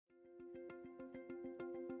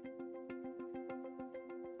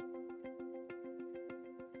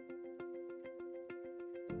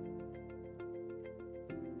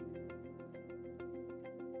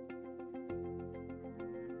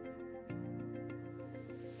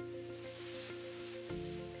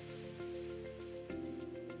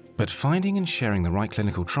but finding and sharing the right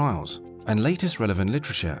clinical trials and latest relevant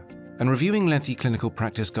literature, and reviewing lengthy clinical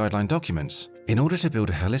practice guideline documents in order to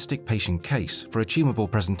build a holistic patient case for a tumor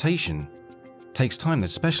board presentation takes time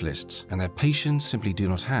that specialists and their patients simply do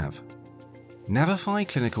not have. Navify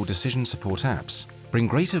clinical decision support apps bring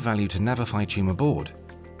greater value to navifyTumor board,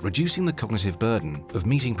 reducing the cognitive burden of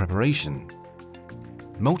meeting preparation.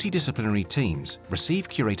 Multidisciplinary teams receive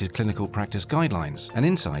curated clinical practice guidelines and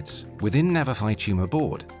insights within navifyTumor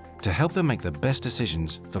board to help them make the best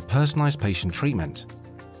decisions for personalized patient treatment.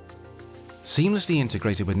 Seamlessly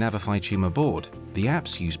integrated with navifyTumor board, the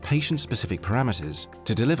apps use patient-specific parameters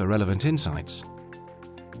to deliver relevant insights.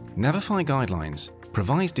 Navify Guidelines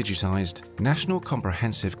provides digitized National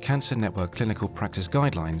Comprehensive Cancer Network clinical practice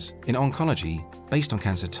guidelines in oncology based on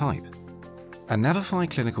cancer type. And Navify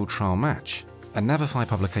Clinical Trial Match and Navify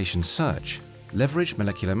Publication Search leverage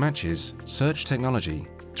molecular matches search technology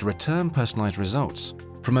to return personalized results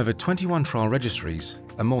from over 21 trial registries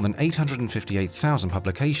and more than 858,000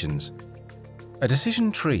 publications. A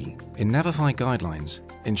decision tree in Navify Guidelines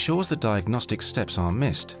ensures that diagnostic steps aren't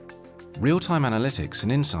missed. Real-time analytics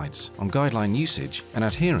and insights on guideline usage and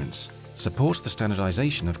adherence supports the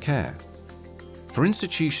standardization of care. For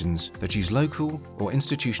institutions that use local or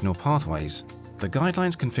institutional pathways, the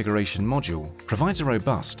Guidelines Configuration module provides a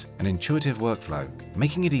robust and intuitive workflow,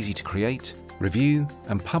 making it easy to create, review,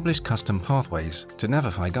 and publish custom pathways to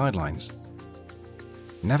Navify Guidelines.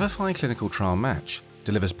 Navify Clinical Trial Match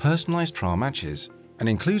delivers personalized trial matches and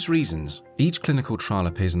includes reasons each clinical trial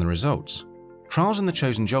appears in the results. Trials in the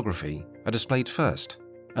chosen geography are displayed first,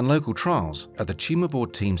 and local trials at the tumor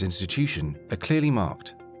board team's institution are clearly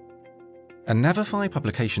marked. And Navify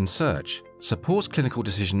Publication Search supports clinical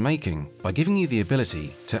decision-making by giving you the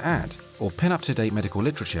ability to add or pin up-to-date medical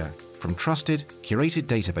literature from trusted, curated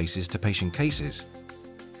databases to patient cases.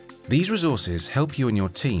 These resources help you and your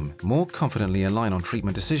team more confidently align on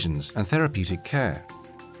treatment decisions and therapeutic care.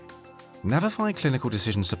 Navify Clinical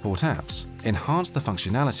Decision Support apps enhance the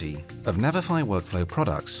functionality of Navify workflow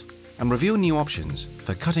products and reveal new options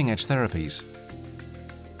for cutting-edge therapies.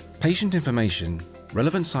 Patient information,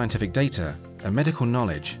 relevant scientific data, and medical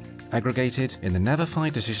knowledge aggregated in the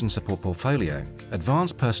Navify Decision Support portfolio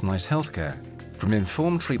advance personalized healthcare from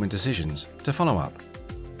informed treatment decisions to follow-up.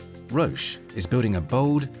 Roche is building a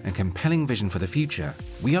bold and compelling vision for the future.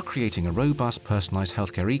 We are creating a robust personalized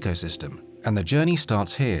healthcare ecosystem, and the journey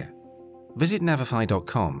starts here. Visit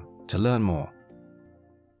navify.com to learn more.